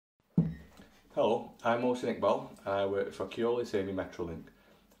Hello, I'm Iqbal and I work for KeolisAmey Metrolink.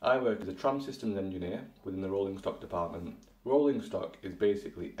 I work as a tram systems engineer within the rolling stock department. Rolling stock is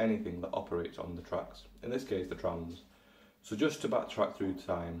basically anything that operates on the tracks, in this case the trams. So just to backtrack through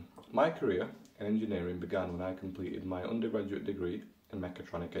time, my career in engineering began when I completed my undergraduate degree in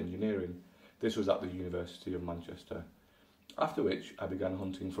mechatronic engineering. This was at the University of Manchester. After which I began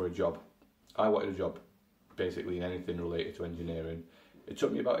hunting for a job. I wanted a job basically in anything related to engineering. It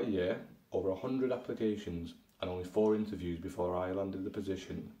took me about a year, over 100 applications and only 4 interviews before I landed the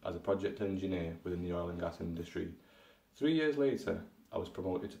position as a project engineer within the oil and gas industry. 3 years later, I was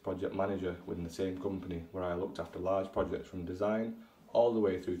promoted to project manager within the same company where I looked after large projects from design all the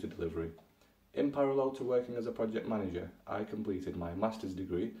way through to delivery. In parallel to working as a project manager, I completed my master's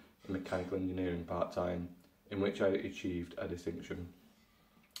degree in mechanical engineering part-time, in which I achieved a distinction.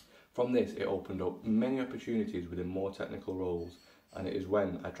 From this, it opened up many opportunities within more technical roles, and it is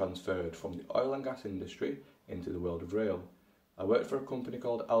when I transferred from the oil and gas industry into the world of rail. I worked for a company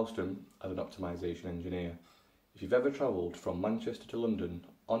called Alstom as an optimisation engineer. If you've ever travelled from Manchester to London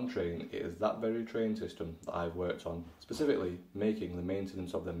on train, it is that very train system that I've worked on, specifically making the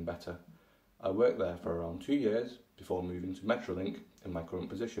maintenance of them better. I worked there for around 2 years before moving to Metrolink in my current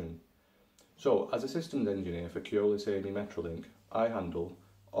position. So, as a systems engineer for KeolisAmey Metrolink, I handle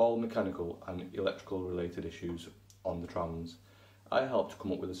all mechanical and electrical related issues on the trams. I help to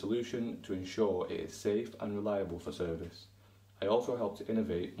come up with a solution to ensure it is safe and reliable for service. I also help to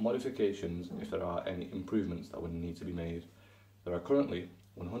innovate modifications if there are any improvements that would need to be made. There are currently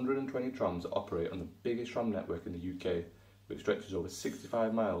 120 trams that operate on the biggest tram network in the UK, which stretches over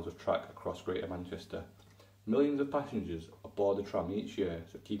 65 miles of track across Greater Manchester. Millions of passengers aboard the tram each year,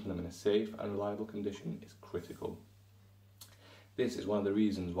 so keeping them in a safe and reliable condition is critical. This is one of the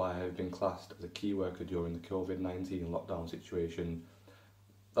reasons why I have been classed as a key worker during the COVID-19 lockdown situation.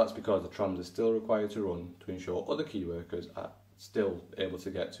 That's because the trams are still required to run to ensure other key workers are still able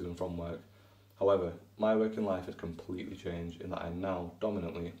to get to and from work. However, my working life has completely changed in that I now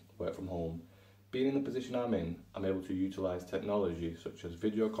dominantly work from home. Being in the position I'm in, I'm able to utilise technology such as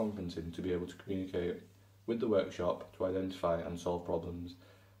video conferencing to be able to communicate with the workshop to identify and solve problems.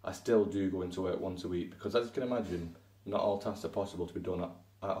 I still do go into work once a week because, as you can imagine, not all tasks are possible to be done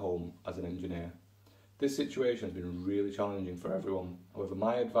at home as an engineer. This situation has been really challenging for everyone. However,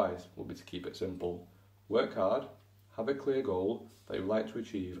 my advice would be to keep it simple. Work hard, have a clear goal that you would like to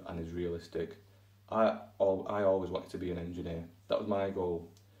achieve and is realistic. I always wanted to be an engineer. That was my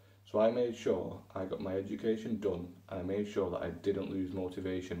goal. So I made sure I got my education done, and I made sure that I didn't lose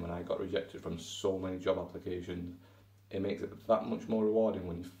motivation when I got rejected from so many job applications. It makes it that much more rewarding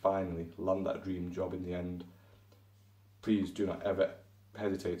when you finally land that dream job in the end. Please do not ever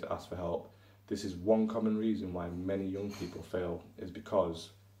hesitate to ask for help. This is one common reason why many young people fail, is because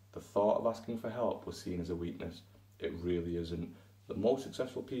the thought of asking for help was seen as a weakness. It really isn't. The most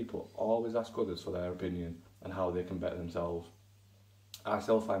successful people always ask others for their opinion and how they can better themselves. I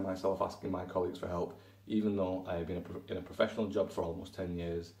still find myself asking my colleagues for help, even though I have been in a professional job for almost 10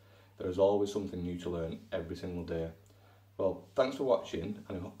 years. There is always something new to learn every single day. Well, thanks for watching,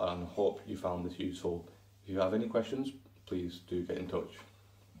 and I hope you found this useful. If you have any questions, please do get in touch.